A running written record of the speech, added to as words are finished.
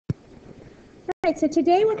All right, so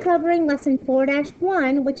today we're covering lesson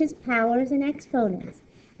 4-1, which is powers and exponents.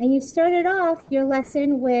 And you started off your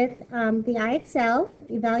lesson with the IXL,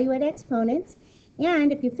 evaluate exponents.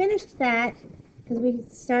 And if you finished that, because we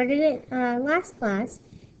started it last class,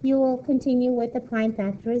 you will continue with the prime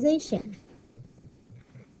factorization.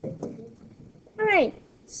 All right,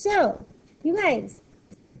 so you guys,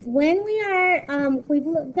 when we are, we've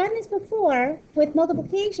done this before with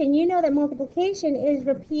multiplication. You know that multiplication is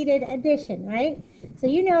repeated addition, right? So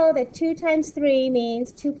you know that 2 times 3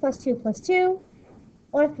 means 2 plus 2 plus 2,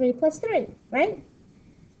 or 3 plus 3, right?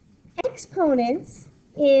 Exponents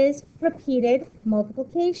is repeated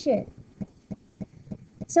multiplication.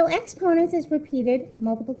 So exponents is repeated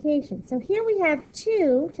multiplication. So here we have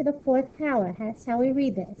 2 to the 4th power. That's how we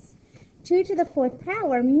read this. 2 to the 4th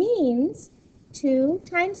power means 2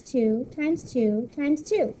 times 2 times 2 times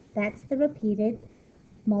 2. That's the repeated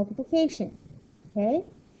multiplication. Okay?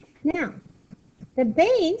 Now, the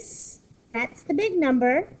base, that's the big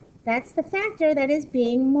number. That's the factor that is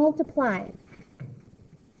being multiplied.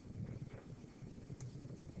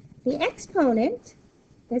 The exponent,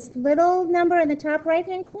 this little number in the top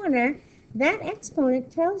right-hand corner, that exponent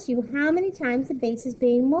tells you how many times the base is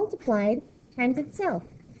being multiplied times itself.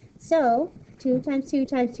 So, 2 times 2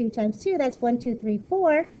 times 2 times 2, that's 1, 2, 3,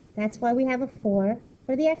 4. That's why we have a 4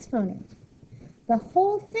 for the exponent. The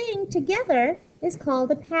whole thing together is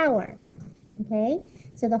called a power. Okay?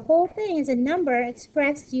 So the whole thing is a number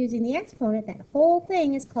expressed using the exponent. That whole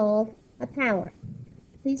thing is called a power.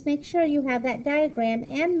 Please make sure you have that diagram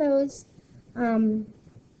and those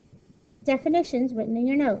definitions written in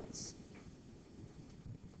your notes.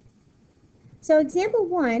 So example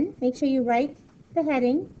 1, make sure you write the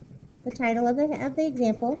heading, the title of the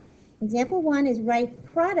example. Example 1 is write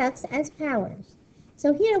products as powers.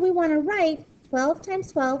 So here we want to write 12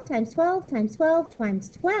 times 12 times 12 times 12 times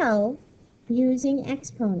 12 using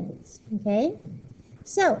exponents, okay?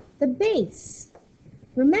 So the base,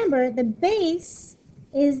 remember the base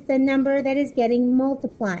is the number that is getting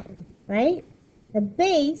multiplied, right? The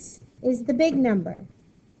base is the big number.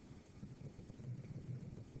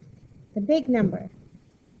 The big number.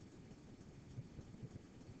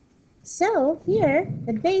 So here,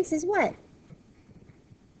 the base is what?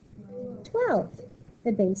 12.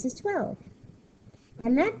 The base is 12.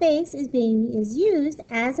 And that base is used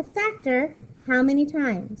as a factor how many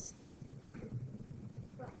times?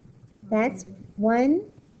 That's 1,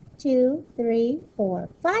 2, 3, 4,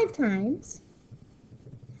 5 times.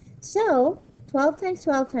 So 12 times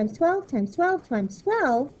 12 times 12 times 12 times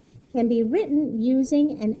 12 can be written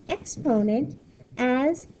using an exponent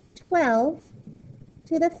as 12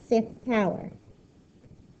 to the 5th power.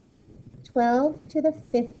 12 to the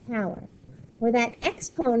 5th power, where that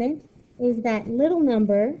exponent is that little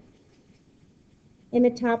number in the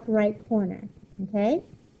top right corner, okay?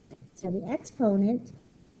 So the exponent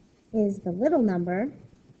is the little number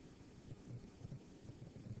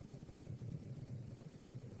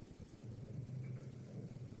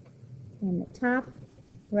in the top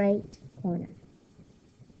right corner.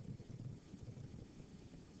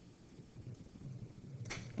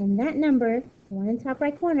 And that number, the one in the top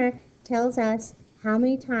right corner, tells us how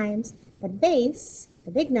many times the base,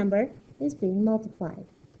 the big number, is being multiplied.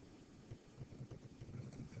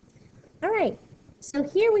 All right, so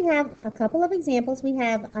here we have a couple of examples. We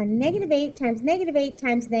have a -8 times -8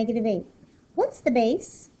 times -8. What's the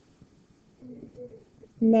base?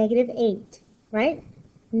 -8, right?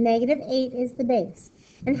 -8 is the base.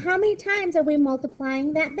 And how many times are we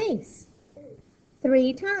multiplying that base?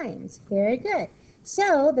 3 times. Very good.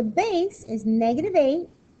 So the base is -8,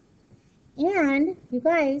 and you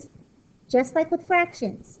guys, just like with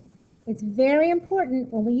fractions, it's very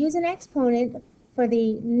important when we use an exponent for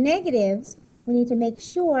the negatives, we need to make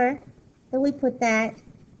sure that we put that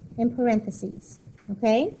in parentheses,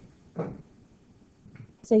 okay?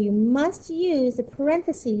 So you must use the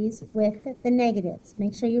parentheses with the negatives.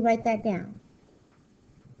 Make sure you write that down.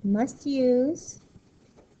 Must use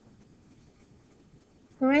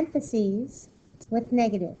parentheses with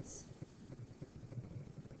negatives.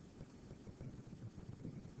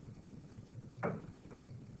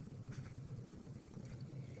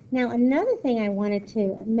 Now, another thing I wanted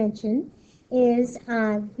to mention is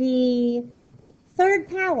the 3rd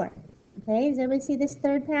power. Okay, does everybody see this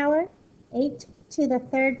 3rd power? 8 to the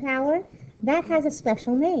 3rd power. That has a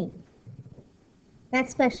special name. That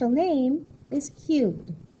special name is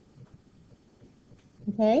cubed.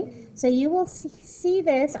 Okay, so you will see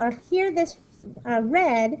this or hear this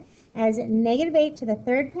read as -8 to the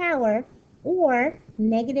 3rd power or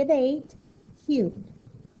 -8 cubed.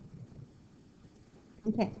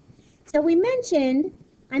 Okay, so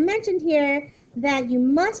I mentioned here that you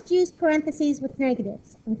must use parentheses with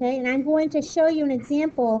negatives, okay? And I'm going to show you an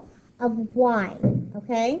example of why,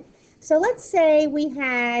 okay? So let's say we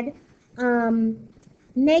had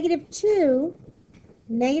negative 2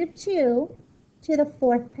 to the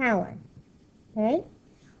fourth power, okay?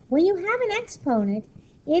 When you have an exponent,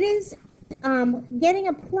 it is getting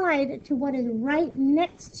applied to what is right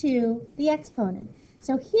next to the exponent.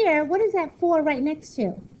 So here, what is that 4 right next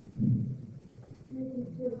to?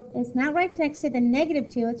 It's not right next to the negative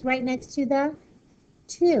 2, it's right next to the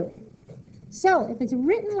 2. So if it's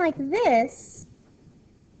written like this,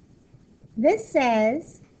 this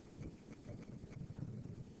says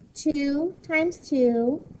 2 times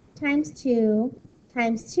 2 times 2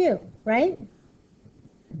 times 2, right?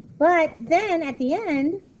 But then at the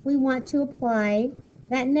end, we want to apply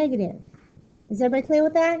that negative. Is everybody clear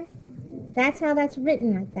with that? That's how that's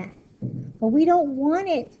written like that. But we don't want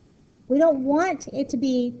it to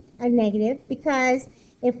be a negative, because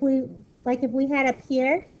if we had up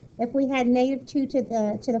here, if we had negative 2 to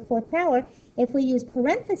the fourth power, if we use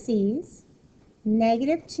parentheses,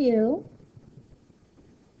 negative 2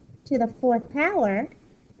 to the fourth power,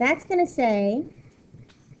 that's going to say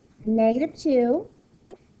negative 2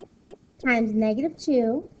 times negative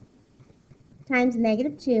 2 times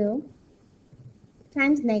negative 2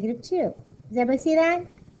 times negative 2. Does everybody see that?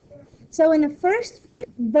 So in the first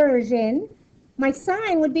version, my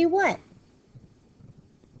sign would be what?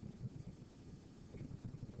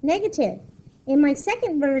 Negative. In my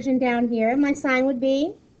second version down here, my sign would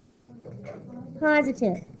be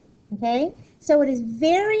positive. Okay? So it is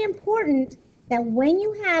very important that when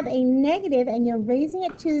you have a negative and you're raising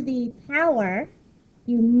it to the power,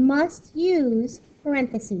 you must use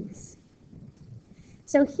parentheses.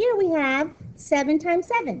 So here we have 7 times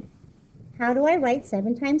 7. How do I write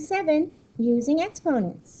 7 times 7 using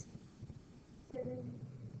exponents?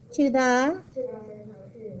 To the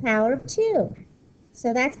power of 2.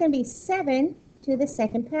 So that's going to be 7 to the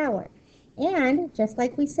second power. And just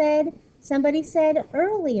like we said, somebody said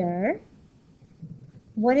earlier,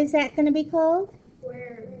 what is that going to be called?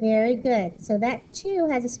 Squared. Very good. So that 2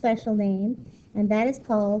 has a special name, and that is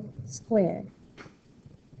called squared.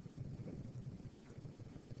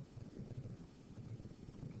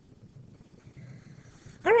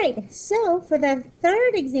 All right, so for the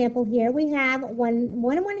third example here, we have 1 and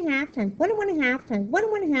 1/2 times 1 and 1/2 times 1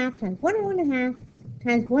 and 1/2 times 1 and 1/2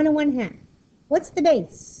 times 1 and 1/2. What's the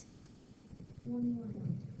base?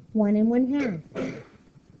 1 and 1/2.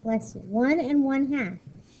 Bless you. 1 and 1/2.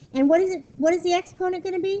 And what is it? What is the exponent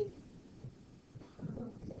going to be?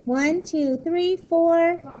 1, 2, 3,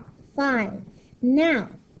 4, 5. Now,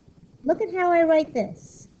 look at how I write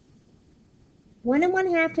this. 1 and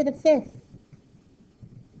 1/2 to the fifth.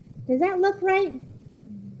 Does that look right?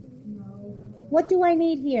 No. What do I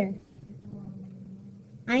need here?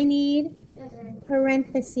 I need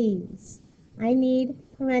parentheses. I need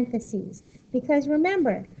parentheses. Because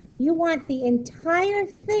remember, you want the entire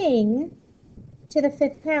thing to the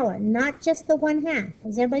fifth power, not just the 1/2.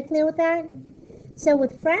 Is everybody clear with that? So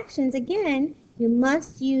with fractions, again, you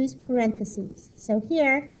must use parentheses. So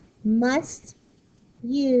here, must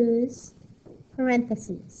use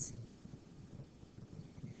parentheses.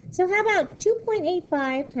 So how about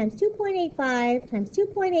 2.85 times 2.85 times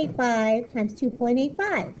 2.85 times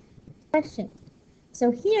 2.85? Question.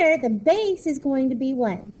 So here, the base is going to be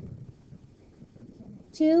what?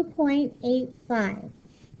 2.85.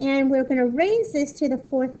 And we're going to raise this to the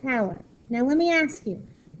fourth power. Now let me ask you,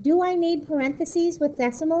 do I need parentheses with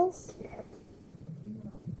decimals?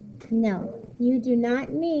 No, you do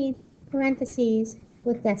not need parentheses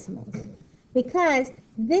with decimals, because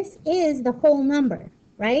this is the whole number,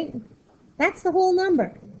 right? That's the whole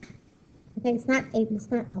number. Okay, it's not a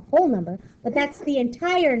whole number, but that's the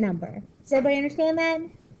entire number. Does everybody understand that?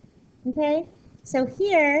 Okay, so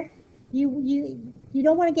here you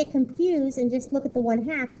don't want to get confused and just look at the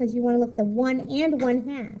 1/2, because you want to look at the 1 and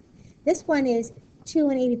 1/2. This one is 2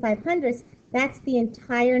 and 85/100ths. That's the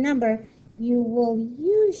entire number. You will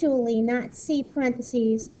usually not see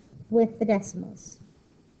parentheses with the decimals.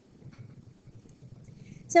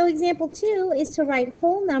 So example 2 is to write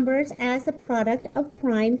whole numbers as the product of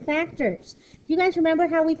prime factors. Do you guys remember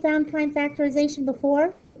how we found prime factorization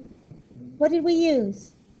before? What did we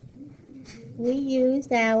use? We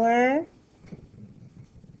used our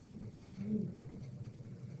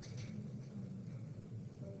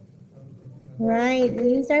right,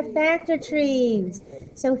 we used our factor trees.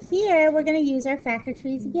 So here we're going to use our factor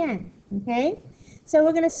trees again, okay? So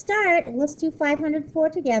we're going to start, let's do 504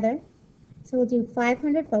 together. So we'll do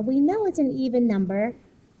 504. We know it's an even number,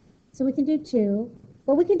 so we can do 2.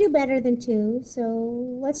 But we can do better than 2, so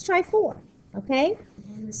let's try 4. Okay?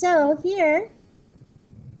 So here,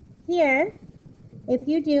 if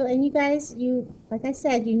you do, and you guys, like I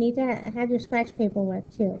said, you need to have your scratch paperwork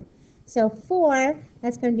too. So 4,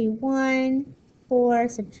 that's going to be 1, 4,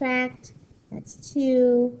 subtract, that's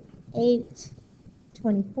 2, 8,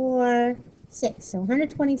 24, 6. So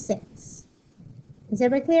 126. Is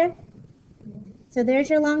everybody clear? So there's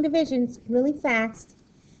your long divisions really fast.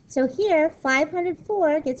 So here,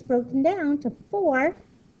 504 gets broken down to 4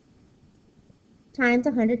 times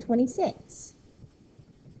 126.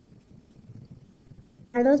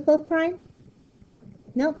 Are those both prime?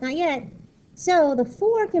 Nope, not yet. So the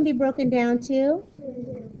 4 can be broken down to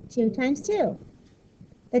 2 times 2.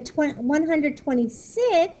 The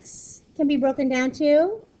 126 can be broken down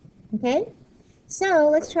to, okay? So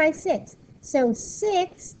let's try 6. So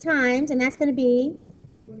 6 times, and that's going to be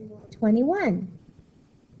 21.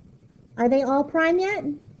 Are they all prime yet?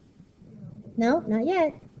 No, not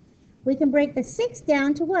yet. We can break the 6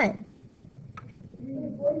 down to what?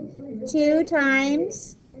 2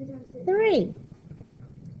 times 3.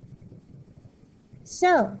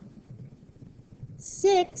 So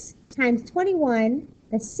 6 times 21,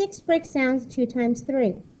 the 6 breaks down to 2 times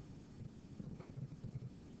 3.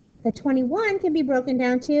 The 21 can be broken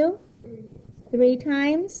down to 3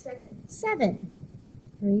 times 7.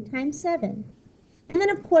 3 times 7. And then,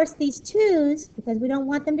 of course, these 2's, because we don't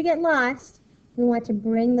want them to get lost, we want to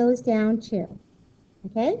bring those down too.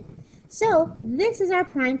 Okay? So this is our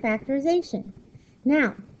prime factorization.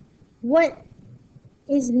 Now, what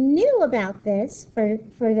is new about this for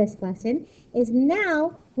this lesson is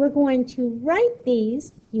now we're going to write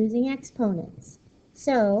these using exponents.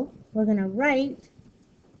 So we're going to write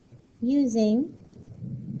using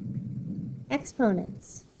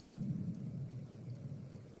exponents.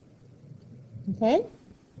 Okay?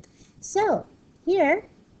 So here,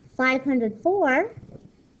 504.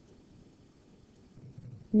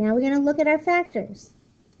 Now we're going to look at our factors.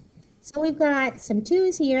 So we've got some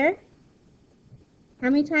 2's here. How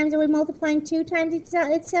many times are we multiplying 2 times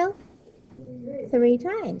itself? 3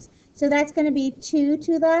 times. So that's going to be 2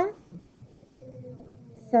 to the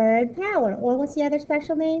 3rd power. Or what's the other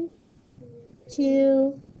special name?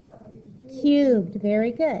 2 cubed.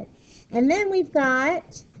 Very good. And then we've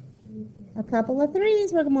got a couple of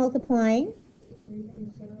 3's we're multiplying.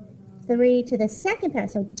 3 to the 2nd power.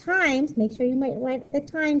 So times, make sure you write the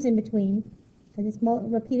times in between because it's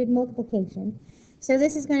repeated multiplication. So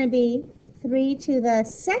this is going to be 3 to the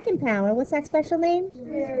 2nd power. What's that special name?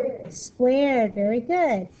 Squared. Squared. Very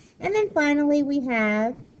good. And then finally we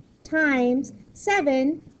have times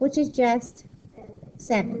 7, which is just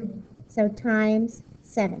 7. So times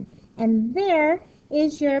 7. And there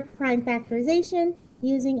is your prime factorization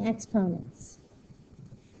using exponents.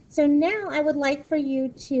 So now I would like for you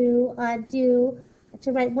to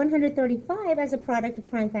write 135 as a product of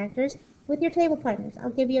prime factors with your table partners. I'll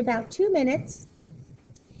give you about 2 minutes.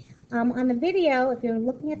 On the video, if you're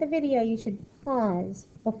looking at the video, you should pause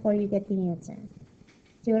before you get the answer.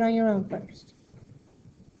 Do it on your own first.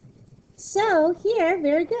 So here,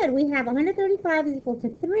 very good. We have 135 is equal to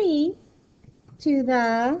 3 to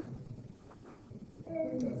the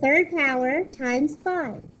 3rd power times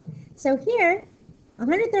 5. So here,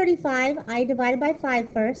 135, I divided by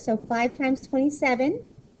 5 first, so 5 times 27.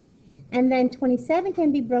 And then 27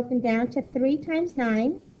 can be broken down to 3 times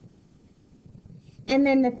 9. And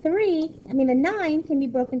then the 9 can be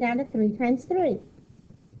broken down to 3 times 3.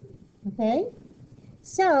 Okay?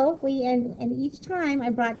 So and each time I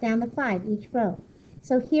brought down the 5, each row.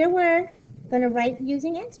 So here we're going to write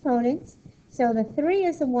using exponents. So the 3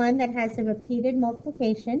 is the one that has the repeated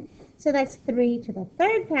multiplication. So that's 3 to the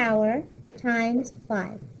 3rd power times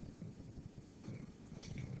 5.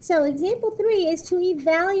 So example 3 is to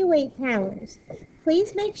evaluate powers.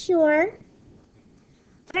 Please make sure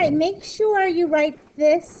you write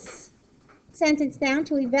this sentence down.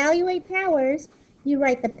 To evaluate powers, you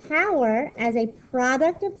write the power as a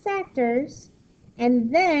product of factors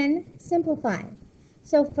and then simplify.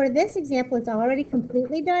 So for this example, it's already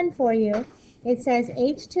completely done for you. It says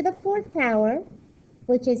h to the 4th power,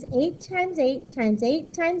 which is 8 times 8 times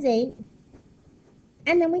 8 times 8,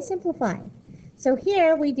 and then we simplify. So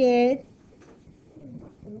here we did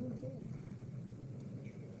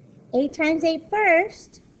 8 times 8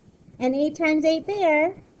 first, and 8 times 8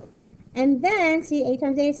 there, and then, see, 8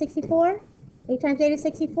 times 8 is 64, 8 times 8 is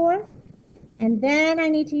 64, and then I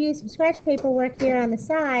need to use some scratch paperwork here on the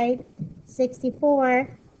side,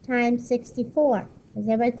 64 times 64. Is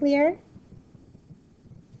everybody clear?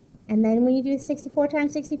 And then when you do 64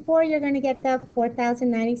 times 64, you're going to get the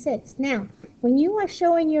 4,096. Now, when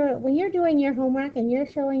you're doing your homework and you're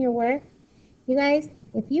showing your work, you guys,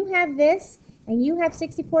 If you have this and you have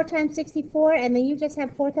 64 times 64 and then you just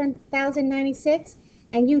have 4,096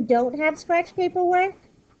 and you don't have scratch paper work,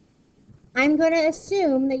 I'm going to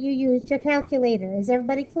assume that you used your calculator. Is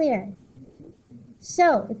everybody clear?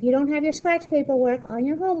 So if you don't have your scratch paper work on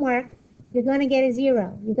your homework, you're going to get a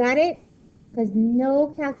 0. You got it? Because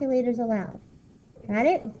no calculators allowed. Got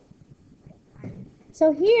it?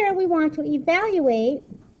 So here we want to evaluate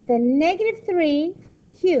the negative 3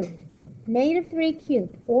 cubed. Negative 3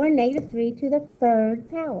 cubed, or negative 3 to the third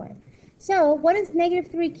power. So what does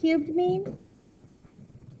negative 3 cubed mean?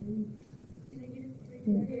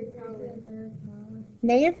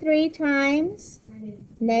 Negative 3 times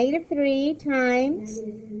negative 3 times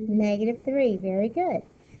negative 3. Very good.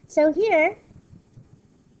 So here,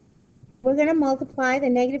 we're going to multiply the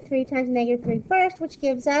negative 3 times negative 3 first, which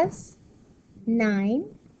gives us 9.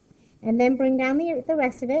 And then bring down the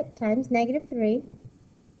rest of it, times negative 3.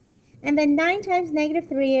 And then 9 times negative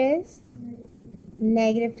 3 is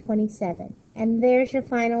negative 27. And there's your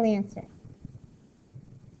final answer.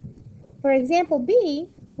 For example B,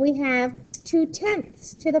 we have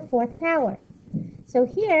 2/10 to the fourth power. So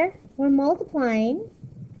here, we're multiplying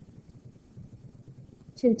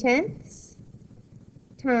 2/10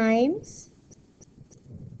 times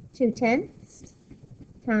 2/10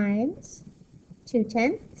 times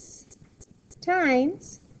 2/10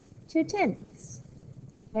 times 2/10.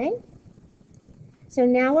 Okay? So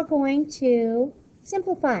now we're going to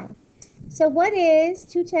simplify. So what is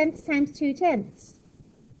 2/10 times 2/10?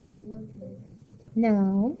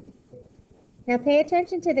 No. Now pay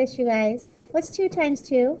attention to this, you guys. What's 2 times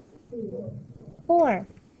 2? 4.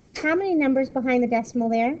 How many numbers behind the decimal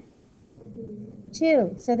there?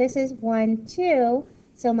 2. So this is 1, 2.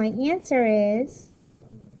 So my answer is,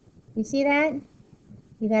 you see that?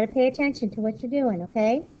 You got to pay attention to what you're doing,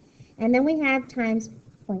 okay? And then we have times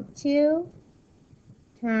 0.2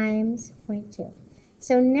 times 0.2.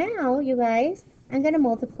 So now, you guys, I'm going to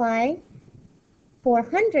multiply 4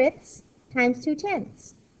 hundredths times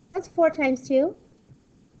 2/10. That's 4 times 2?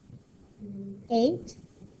 8.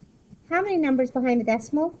 How many numbers behind the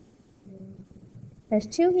decimal? There's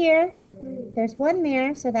 2 here. There's 1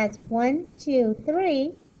 there. So that's 1, 2,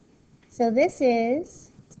 3. So this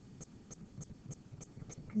is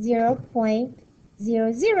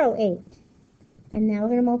 0.008. And now we're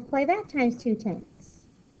going to multiply that times 2/10.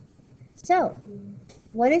 So,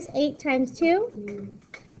 what is 8 times 2?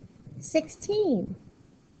 16.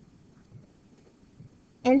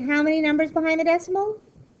 And how many numbers behind the decimal?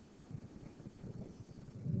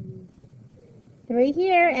 3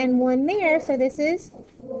 here and 1 there, so this is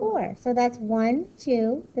 4. So that's 1,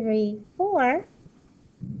 2, 3, 4.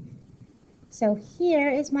 So here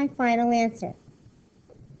is my final answer.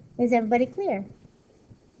 Is everybody clear?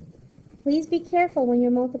 Please be careful when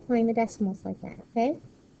you're multiplying the decimals like that, okay?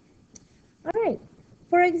 All right,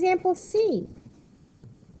 for example C.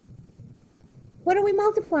 What are we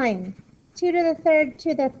multiplying? 2 to the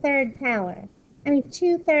third power.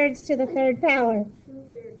 2/3 to the third power.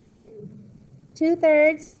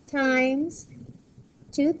 2/3 times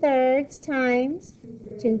 2/3 times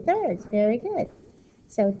 2/3. Very good.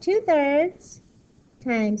 So 2/3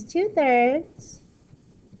 times 2/3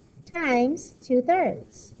 times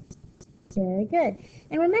 2/3. Very good.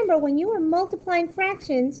 And remember, when you are multiplying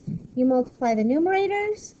fractions, you multiply the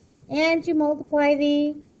numerators and you multiply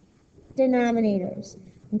the denominators.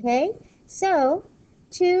 Okay? So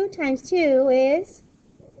 2 times 2 is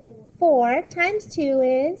 4 times 2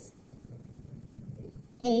 is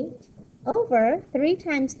 8 over 3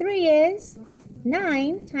 times 3 is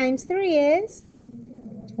 9 times 3 is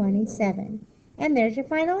 27. And there's your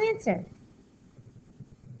final answer.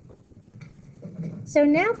 So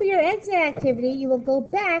now for your exit activity, you will go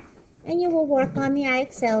back and you will work on the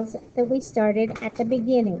IXLs that we started at the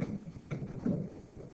beginning.